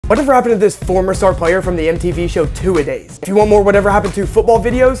Whatever happened to this former star player from the MTV show Two-A-Days? If you want more Whatever Happened to football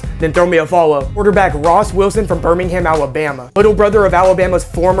videos, then throw me a follow. Quarterback Ross Wilson from Birmingham, Alabama. Little brother of Alabama's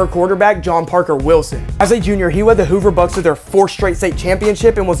former quarterback John Parker Wilson. As a junior, he led the Hoover Bucks to their 4th straight state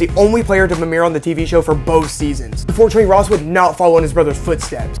championship and was the only player to premiere on the TV show for both seasons. Unfortunately, Ross would not follow in his brother's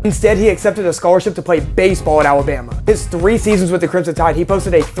footsteps. Instead, he accepted a scholarship to play baseball at Alabama. His 3 seasons with the Crimson Tide, he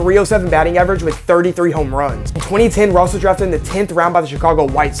posted a .307 batting average with 33 home runs. In 2010, Ross was drafted in the 10th round by the Chicago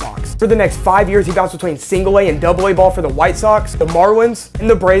White Sox. For the next 5 years, he bounced between single-A and double-A ball for the White Sox, the Marlins, and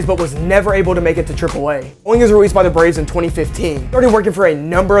the Braves, but was never able to make it to triple-A. Following his release by the Braves in 2015, he started working for a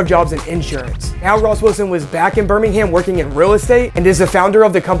number of jobs in insurance. Now Ross Wilson was back in Birmingham working in real estate and is the founder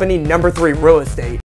of the company No. 3 Real Estate.